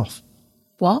even a one-off?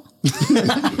 What?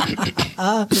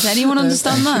 Does anyone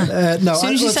understand that? No. As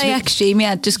soon as you say XG, my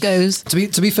head just goes. To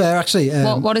be fair, actually,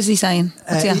 what is he saying?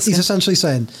 What's he asking? He's essentially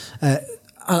saying.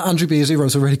 Andrew Beasley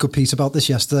wrote a really good piece about this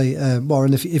yesterday.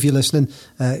 Warren, if you're listening,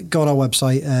 go on our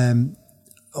website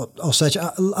or search,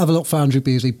 have a look for Andrew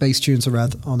Beasley, Base Tune to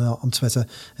Red on Twitter.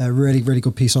 Really, really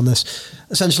good piece on this.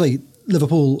 Essentially,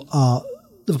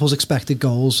 Liverpool's expected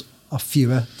goals are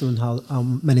fewer than how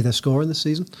many they're scoring this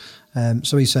season.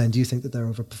 So he's saying, do you think that they're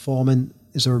overperforming?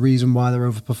 Is there a reason why they're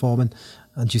overperforming?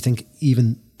 And do you think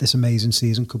even this amazing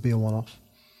season could be a one-off?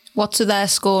 What, so they're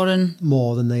scoring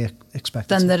more than they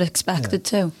expected? They're expected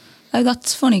to. Oh,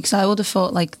 that's funny, because I would have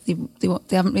thought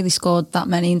they haven't really scored that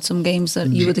many in some games that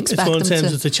you would expect them to. It's more in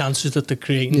terms of the chances that they're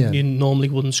creating. You normally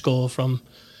wouldn't score from,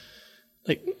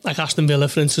 like Aston Villa,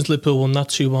 for instance. Liverpool won that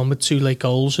 2-1 with 2 late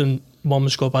goals, and one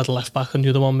was scored by the left back and the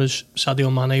other one was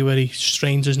Sadio Mane, where he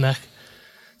strained his neck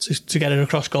to get it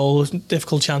across goal.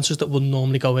 Difficult chances that wouldn't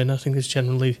normally go in, I think, is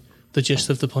generally the gist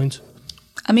of the point.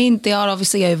 I mean, they are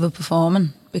obviously overperforming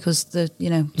because they're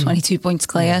 22 points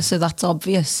clear, so that's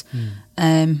obvious.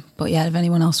 But yeah, if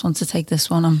anyone else wants to take this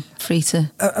one, I'm free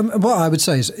to. What I would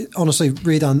say is, honestly,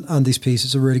 read Andy's piece.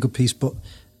 It's a really good piece, but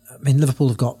I mean, Liverpool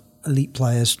have got elite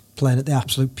players playing at the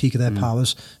absolute peak of their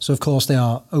powers, so of course they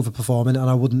are overperforming, and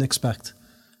I wouldn't expect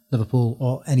Liverpool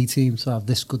or any team to have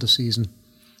this good a season.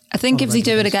 I think if they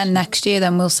do it again next year,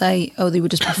 then we'll say, they were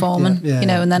just performing,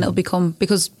 and then it'll become,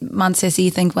 because Man City,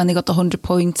 think when they got the 100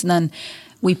 points and then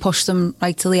we pushed them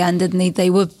right till the end, and they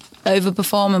were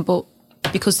overperforming, but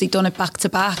because they'd done it back to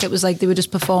back, it was like they were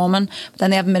just performing, but then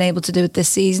they haven't been able to do it this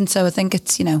season. So I think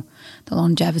it's, the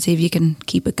longevity, if you can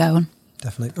keep it going.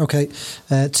 Definitely. Okay,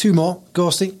 2 more.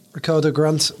 Ghosty, Ricardo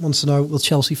Grant wants to know, will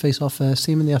Chelsea face our first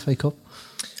team in the FA Cup?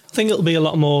 I think it'll be a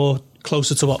lot more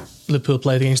closer to what Liverpool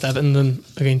played against Everton than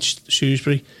against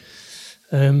Shrewsbury.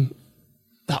 That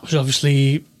was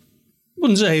obviously,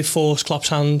 wouldn't say forced Klopp's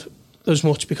hand as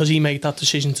much, because he made that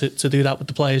decision to do that with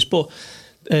the players, but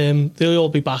they'll all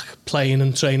be back playing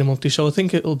and training monthly, so I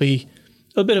think it'll be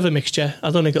a bit of a mixture.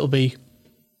 I don't think it'll be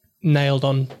nailed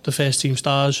on the first team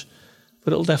stars,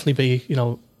 but it'll definitely be, you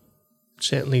know,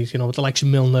 certainly, you know, with the likes of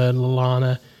Milner,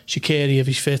 Lallana, Shaqiri if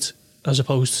he's fit, as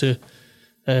opposed to,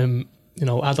 you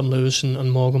know, Adam Lewis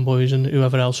and Morgan Boys and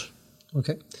whoever else.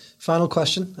 Okay. Final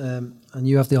question, and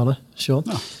you have the honour, Sean.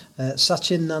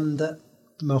 Sachin Nanda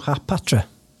Mohapatra.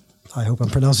 I hope I'm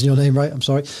pronouncing your name right. I'm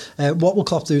sorry. What will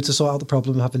Klopp do to sort out the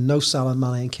problem of having no Salah,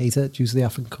 Mane and Keita due to the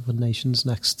African Cup of Nations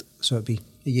next? So it'd be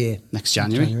a year next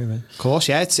January. Right? Of course,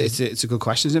 yeah. It's a good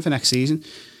question, isn't it, for next season?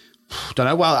 Don't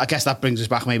know. Well, I guess that brings us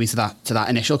back maybe to that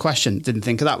initial question. Didn't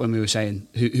think of that when we were saying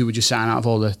who would you sign out of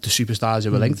all the superstars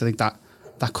who were linked. I think that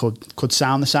could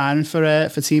sound the siren for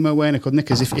Timo Werner, couldn't it?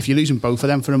 Because if you're losing both of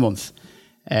them for a month,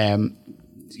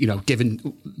 you know,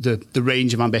 given the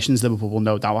range of ambitions Liverpool will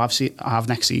no doubt have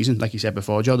next season, like you said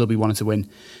before, Joe, they'll be wanting to win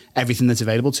everything that's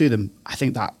available to them. I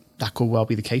think that could well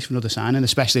be the case for another signing,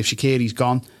 especially if Shaqiri's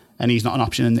gone and he's not an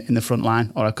option in the front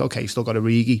line. Or okay, he's still got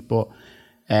Origi, but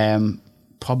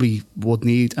probably would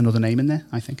need another name in there,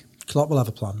 I think. Klopp will have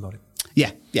a plan about it.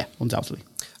 Yeah, undoubtedly.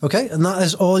 Okay, and that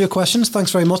is all your questions.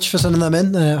 Thanks very much for sending them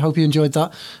in. Hope you enjoyed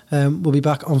that. We'll be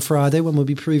back on Friday when we'll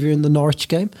be previewing the Norwich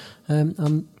game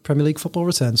and Premier League football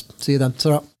returns. See you then.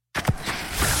 Ta-ra.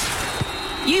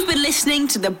 You've been listening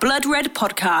to the Blood Red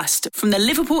podcast from the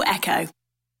Liverpool Echo.